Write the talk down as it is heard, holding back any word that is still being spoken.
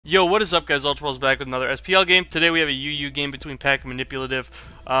Yo, what is up, guys? Ultraballz back with another SPL game. Today we have a UU game between Pack and Manipulative.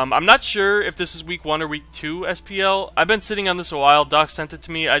 I'm not sure if this is week 1 or week 2 SPL. I've been sitting on this a while. Doc sent it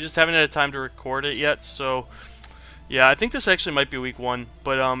to me. I just haven't had time to record it yet, so yeah, I think this actually might be week 1.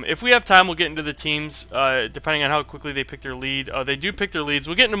 But if we have time, we'll get into the teams, depending on how quickly they pick their lead. They do pick their leads.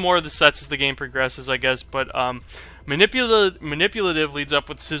 We'll get into more of the sets as the game progresses, I guess. But Manipulative leads up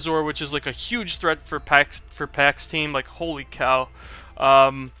with Scizor, which is like a huge threat for Pack's team. Like, holy cow.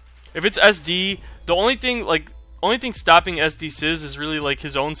 If it's SD, the only thing stopping SD Sizz is really like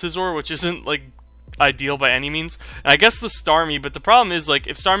his own Scizor, which isn't like ideal by any means. And I guess the Starmie, but the problem is like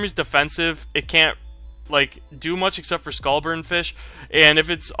if Starmie's defensive, it can't like do much except for Skullburn Fish, and if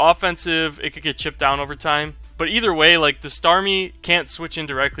it's offensive, it could get chipped down over time. But either way, like the Starmie can't switch in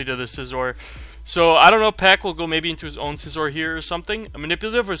directly to the Scizor. So I don't know, Pack will go maybe into his own Scizor here or something. A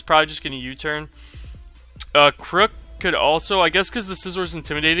Manipulative was probably just going to U-turn. Crook could also, I guess because the Scizor's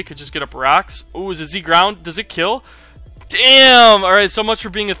intimidated, could just get up rocks. Ooh, is it Z ground? Does it kill? Damn! Alright, so much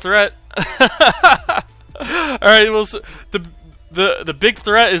for being a threat. Alright, well, so the big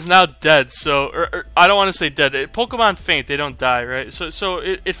threat is now dead, so, or I don't want to say dead. Pokemon faint, they don't die, right? So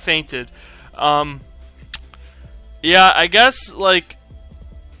it fainted. Yeah, I guess, like,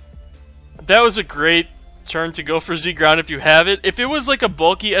 that was a great turn to go for Z ground if you have it. If it was like a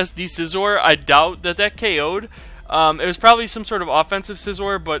bulky SD Scizor, I doubt that KO'd. It was probably some sort of offensive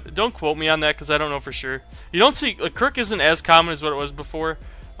Scizor, but don't quote me on that because I don't know for sure. You don't see, like, Crook isn't as common as what it was before.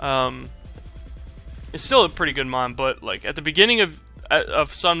 It's still a pretty good mon, but like at the beginning of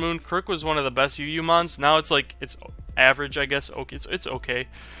Sun&Moon, Crook was one of the best UU mons. Now it's like it's average, I guess. Okay, it's okay.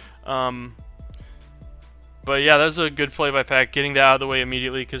 But yeah, that was a good play by Pack, getting that out of the way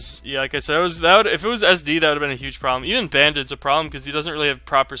immediately. Because yeah, like I said, if it was SD, that would have been a huge problem. Even Bandit's a problem because he doesn't really have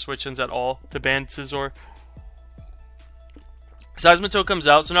proper switch-ins at all to ban Scizor. Seismitoad comes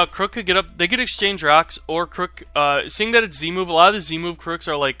out, so now Crook could get up. They could exchange rocks, or Crook, seeing that it's Z-move, a lot of the Z-move Crooks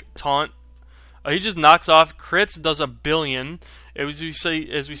are like taunt. He just knocks off, crits, does a billion, as we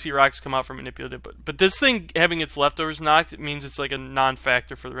see rocks come out from Manipulative. But this thing, having its leftovers knocked, it means it's like a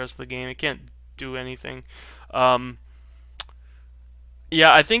non-factor for the rest of the game. It can't do anything. Yeah,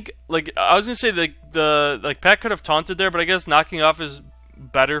 I think, like, I was gonna say the Pack could have taunted there, but I guess knocking off is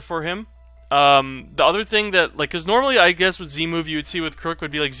better for him. The other thing that, like, because normally I guess with Z-move you would see with Crook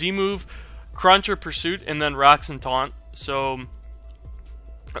would be like Z-move, Crunch or Pursuit, and then rocks and taunt. So,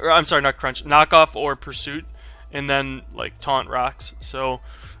 or, I'm sorry, not Crunch, knockoff or Pursuit, and then like taunt rocks. So,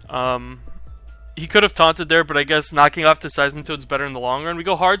 he could have taunted there, but I guess knocking off the Seismitoad's better in the long run. We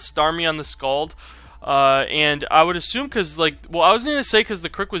go hard Starmie on the Scald. And I would assume because, like, well, I was gonna say because the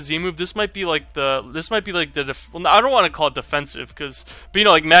Crook with Z-move, this might be like the well, I don't want to call it defensive because, but you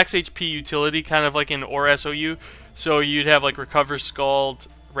know, like max HP utility, kind of like in or SOU. So you'd have like Recover, Scald,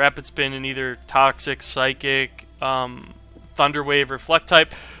 Rapid Spin, and either Toxic, Psychic, Thunder Wave, or Reflect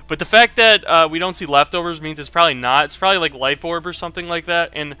type. But the fact that we don't see leftovers means it's probably not. It's probably like Life Orb or something like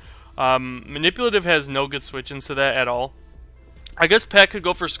that. And Manipulative has no good switch-ins to that at all. I guess Pack could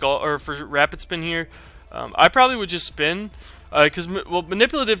go for Skull or for Rapid Spin here. I probably would just spin because well,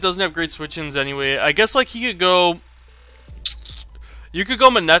 Manipulative doesn't have great switch-ins anyway. I guess like he could go. You could go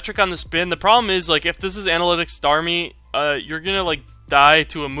Manectric on the spin. The problem is like if this is Analytic Starmie, you're gonna like die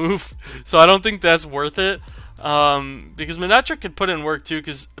to a move. So I don't think that's worth it. Because Manectric could put in work too.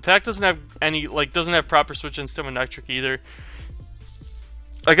 Because Pack doesn't have any doesn't have proper switch-ins to Manectric either.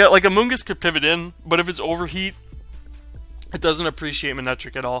 Like a Mungus could pivot in, but if it's Overheat, it doesn't appreciate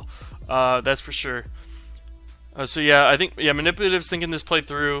Manectric at all. That's for sure. So yeah, I think Manipulative's thinking this play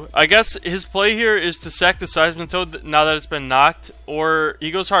through. I guess his play here is to sack the Seismitoad now that it's been knocked, or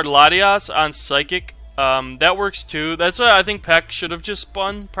he goes hard Latias on Psychic. That works too. That's why I think Pack should have just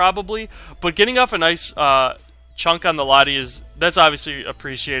spun probably. But getting off a nice chunk on the Latias, that's obviously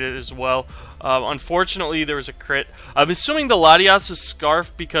appreciated as well. Unfortunately, there was a crit. I'm assuming the Latias is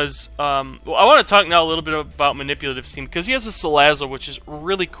Scarf because, well, I want to talk now a little bit about Manipulative's team because he has a Salazzle, which is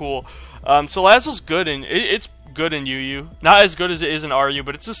really cool. Salazzle's good, and it's good in UU. Not as good as it is in RU,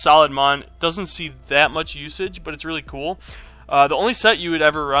 but it's a solid mon. It doesn't see that much usage, but it's really cool. The only set you would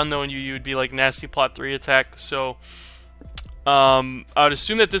ever run, though, in UU would be, like, Nasty Plot 3 attack, so I would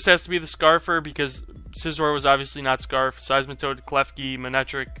assume that this has to be the Scarfer because Scizor was obviously not Scarf. Seismitoad, Klefki,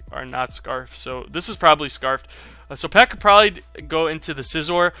 Manectric are not Scarf, so this is probably Scarfed. So Pack could probably go into the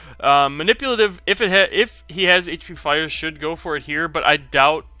Scizor. Manipulative, if he has HP Fire, should go for it here, but I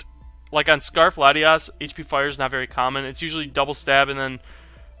doubt, like on Scarf Latias, HP Fire is not very common. It's usually double stab and then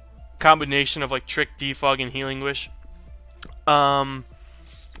combination of like Trick, Defog, and Healing Wish.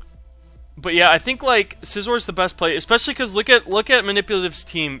 But yeah, I think like Scissor's the best play, especially because look at Manipulative's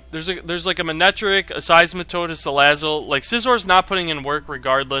team. There's like a Manectric, a Seismitoad, a Salazzle. Like Scissor's not putting in work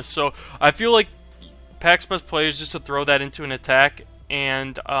regardless. So I feel like Pack's best play is just to throw that into an attack,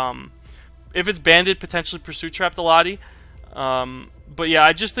 and if it's banded, potentially Pursuit Trap the Lottie. But yeah,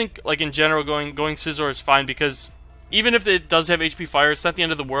 I just think like in general going Scizor is fine, because even if it does have HP Fire, it's not the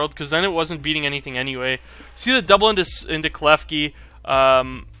end of the world, because then it wasn't beating anything anyway. See the double into Klefki.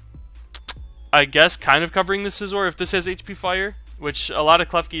 I guess kind of covering the Scizor if this has HP Fire, which a lot of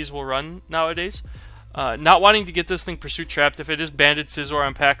Klefkis will run nowadays. Not wanting to get this thing Pursuit Trapped. If it is banded Scizor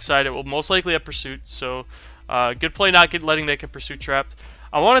on Pack's side, it will most likely have Pursuit. So good play not letting that get Pursuit Trapped.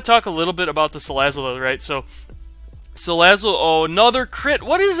 I want to talk a little bit about the Salazzle though, right? So Salazzle, oh, another crit.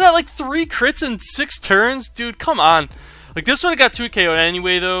 What is that, like 3 crits in 6 turns? Dude, come on. Like this one got 2 KO'd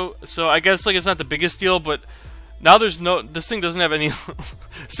anyway though, so I guess like it's not the biggest deal, but now there's no, this thing doesn't have any,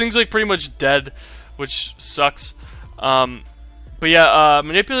 this thing's like pretty much dead, which sucks. But yeah,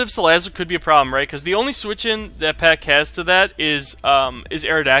 Manipulative Salazzle could be a problem, right? Because the only switch in that Pack has to that is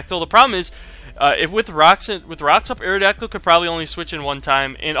Aerodactyl. The problem is, if with rocks up, Aerodactyl could probably only switch in 1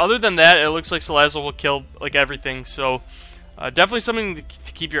 time. And other than that, it looks like Salazzle will kill like everything. So definitely something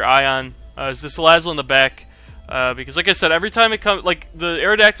to keep your eye on is the Salazzle in the back. Because like I said, every time it comes, like the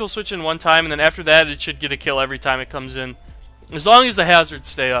Aerodactyl will switch in 1 time, and then after that, it should get a kill every time it comes in, as long as the hazards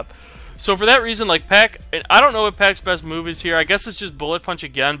stay up. So for that reason, like Pack, I don't know what Pack's best move is here. I guess it's just Bullet Punch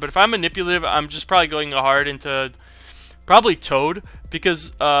again. But if I'm Manipulative, I'm just probably going hard into probably Toad,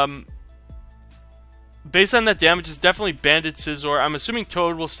 because based on that damage, it's definitely banded Scizor. I'm assuming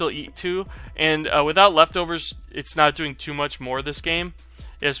Toad will still eat too, and without leftovers, it's not doing too much more this game.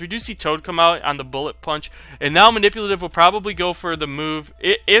 Yes, we do see Toad come out on the Bullet Punch, and now Manipulative will probably go for the move.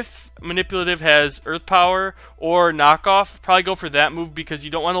 If Manipulative has Earth Power or Knockoff, probably go for that move, because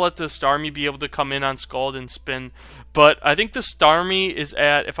you don't want to let the Starmie be able to come in on Scald and spin. But I think the Starmie is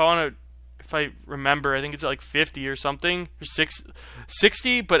at, if I remember, I think it's at like 50 or something, or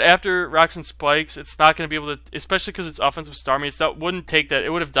 60. But after Rocks and Spikes, it's not going to be able to, especially because it's offensive Starmie. Wouldn't take that. It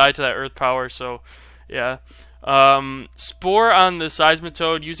would have died to that Earth Power. So yeah. Spore on the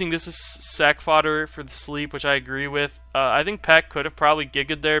Seismitoad, using this as sack fodder for the sleep, which I agree with. I think Pack could have probably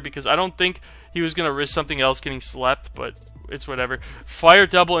gigged there, because I don't think he was going to risk something else getting slept, but it's whatever. Fire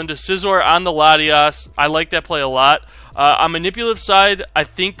double into Scizor on the Latias. I like that play a lot. On Manipulative side, I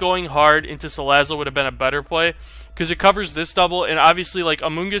think going hard into Salazzle would have been a better play, because it covers this double, and obviously like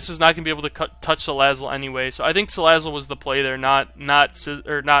Amoonguss is not going to be able to touch Salazzle anyway. So I think Salazzle was the play there, not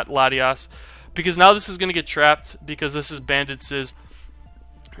Latias. Because now this is going to get trapped, because this is banded Sizz.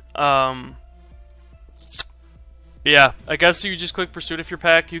 Yeah, I guess you just click Pursuit if you're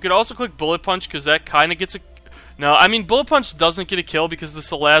Pack. You could also click Bullet Punch, because that kind of gets a... No, I mean, Bullet Punch doesn't get a kill because the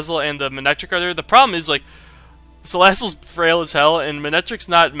Salazzle and the Manectric are there. The problem is, like, Salazzle's frail as hell, and Manetric's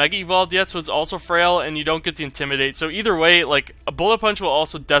not Mega Evolved yet, so it's also frail, and you don't get the Intimidate. So either way, like, a Bullet Punch will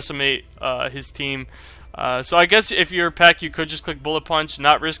also decimate his team. So I guess if you're Pack, you could just click Bullet Punch,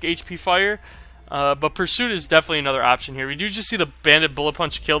 not risk HP Fire. But Pursuit is definitely another option here. We do just see the banded Bullet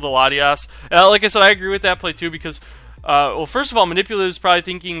Punch kill the Latias. Like I said, I agree with that play too, because, well, first of all, Manipulative is probably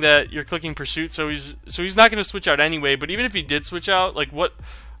thinking that you're clicking Pursuit, so he's not going to switch out anyway. But even if he did switch out, like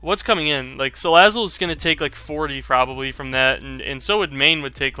what's coming in? Like Salazzle is going to take like 40 probably from that, and so would Main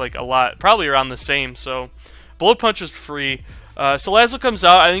would take like a lot, probably around the same. So Bullet Punch is free. Salazzle comes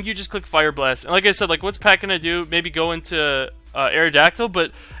out. I think you just click Fire Blast, and like I said, like what's Pack going to do? Maybe go into Aerodactyl,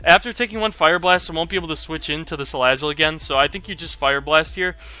 but after taking 1 Fire Blast, I won't be able to switch into the Salazzle again, so I think you just Fire Blast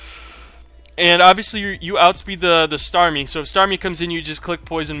here. And obviously you outspeed the Starmie, so if Starmie comes in, you just click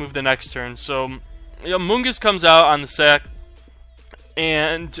Poison Move the next turn. So Amoonguss comes out on the sack,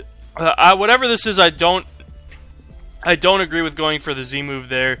 and whatever this is, I don't agree with going for the Z move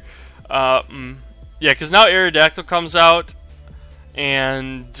there. Yeah, because now Aerodactyl comes out,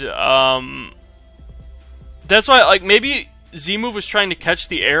 and that's why, like, maybe Z-Move was trying to catch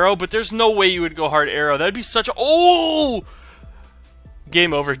the arrow, but there's no way you would go hard arrow. That'd be such a... Oh!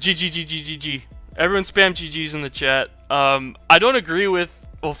 Game over. GG. Everyone spam GG's in the chat. I don't agree with...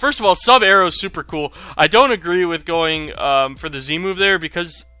 Well, first of all, sub-arrow is super cool. I don't agree with going for the Z-Move there,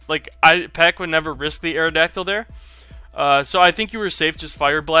 because, like, Pack would never risk the Aerodactyl there. So I think you were safe just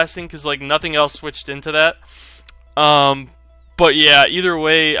Fire Blasting, because, like, nothing else switched into that. But yeah, either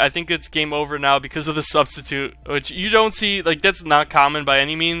way, I think it's game over now because of the substitute, which you don't see, like, that's not common by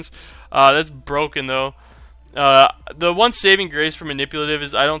any means. That's broken, though. The one saving grace for Manipulative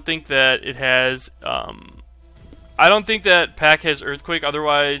is I don't think that it has, I don't think that Pack has Earthquake,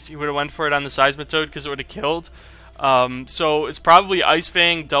 otherwise he would have went for it on the Seismitoad because it would have killed. So it's probably Ice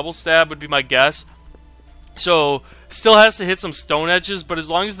Fang, Double Stab would be my guess. So still has to hit some stone edges, but as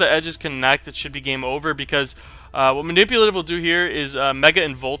long as the edges connect, it should be game over, because what Manipulative will do here is Mega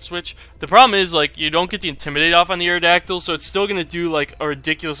and Volt Switch. The problem is, like, you don't get the Intimidate off on the Aerodactyl, so it's still going to do, like, a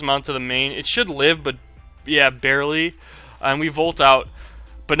ridiculous amount to the main. It should live, but, yeah, barely. And we Volt out.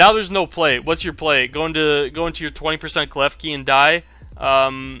 But now there's no play. What's your play? Go into your 20% Klefki and die?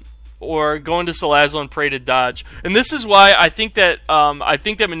 Or go into Salazzle and pray to dodge. And this is why I think that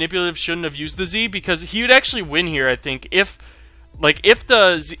Manipulative shouldn't have used the Z, because he would actually win here, I think, if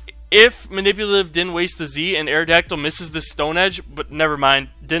Manipulative didn't waste the Z and Aerodactyl misses the Stone Edge, but never mind,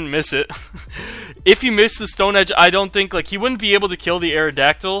 didn't miss it. If he missed the Stone Edge, I don't think, like, he wouldn't be able to kill the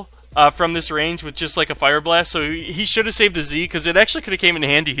Aerodactyl from this range with just like a Fire Blast, so he should have saved the Z, because it actually could have came in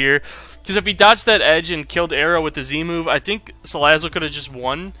handy here. Because if he dodged that edge and killed Aero with the Z move, I think Salazzle could have just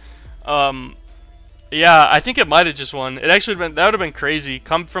won. Yeah, I think it might have just won. It actually that would have been crazy.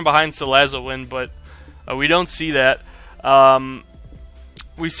 Come from behind Salazzle win, but we don't see that.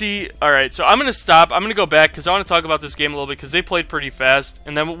 We see. All right, so I'm gonna stop. I'm gonna go back because I want to talk about this game a little bit because they played pretty fast,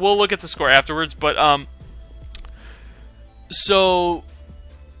 and then we'll look at the score afterwards. But so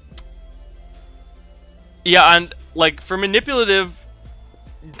yeah, and like for Manipulative.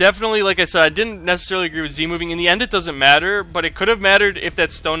 Definitely, like I said, I didn't necessarily agree with Z moving. In the end, it doesn't matter, but it could have mattered if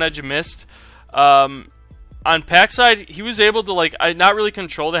that Stone Edge missed. On Pack's side, he was able to, like, not really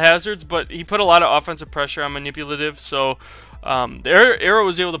control the hazards, but he put a lot of offensive pressure on Manipulative, so the Aero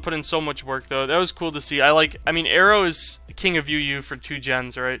was able to put in so much work, though. That was cool to see. I mean, Aero is king of UU for 2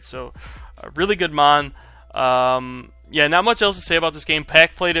 gens, right? So, really good Mon. Yeah, not much else to say about this game.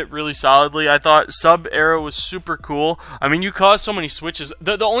 Pack played it really solidly. I thought Sub Aero was super cool. I mean, you caused so many switches.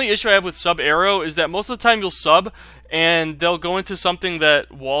 The only issue I have with Sub Aero is that most of the time you'll sub, and they'll go into something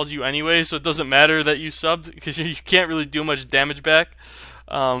that walls you anyway, so it doesn't matter that you subbed, because you can't really do much damage back.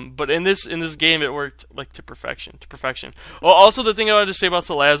 But in this game, it worked like to perfection. Well, also the thing I wanted to say about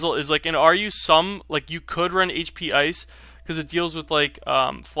Salazzle is, like, in RU, you could run HP Ice, because it deals with, like,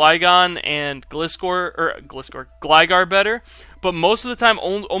 Flygon and Gligar better. But most of the time,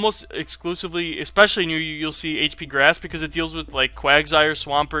 almost exclusively, especially in UU, you'll see HP Grass, because it deals with, like, Quagsire,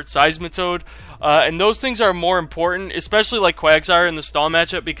 Swampert, Seismitoad. And those things are more important, especially, like, Quagsire in the stall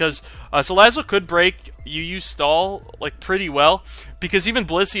matchup, because Salazzle could break UU stall, like, pretty well. Because even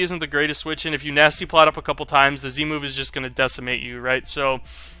Blissey isn't the greatest switch, and if you nasty plot up a couple times, the Z move is just going to decimate you, right? So,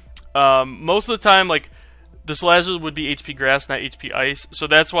 most of the time, like, the Salazzle would be HP Grass, not HP Ice. So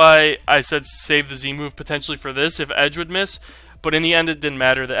that's why I said save the Z move potentially for this if Edge would miss. But in the end, it didn't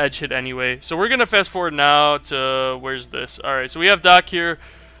matter. The Edge hit anyway. So we're going to fast forward now to, where's this? Alright, so we have Doc here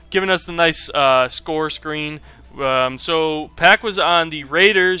giving us the nice score screen. So Pack was on the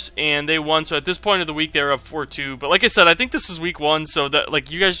Raiders, and they won. So at this point of the week, they were up 4-2. But like I said, I think this is week 1. So that, like,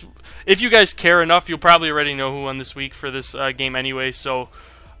 you guys, if you guys care enough, you'll probably already know who won this week for this game anyway. So,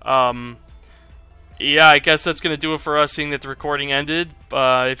 yeah, I guess that's going to do it for us, seeing that the recording ended.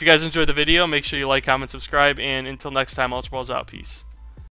 If you guys enjoyed the video, make sure you like, comment, subscribe, and until next time, Ultraballz out. Peace.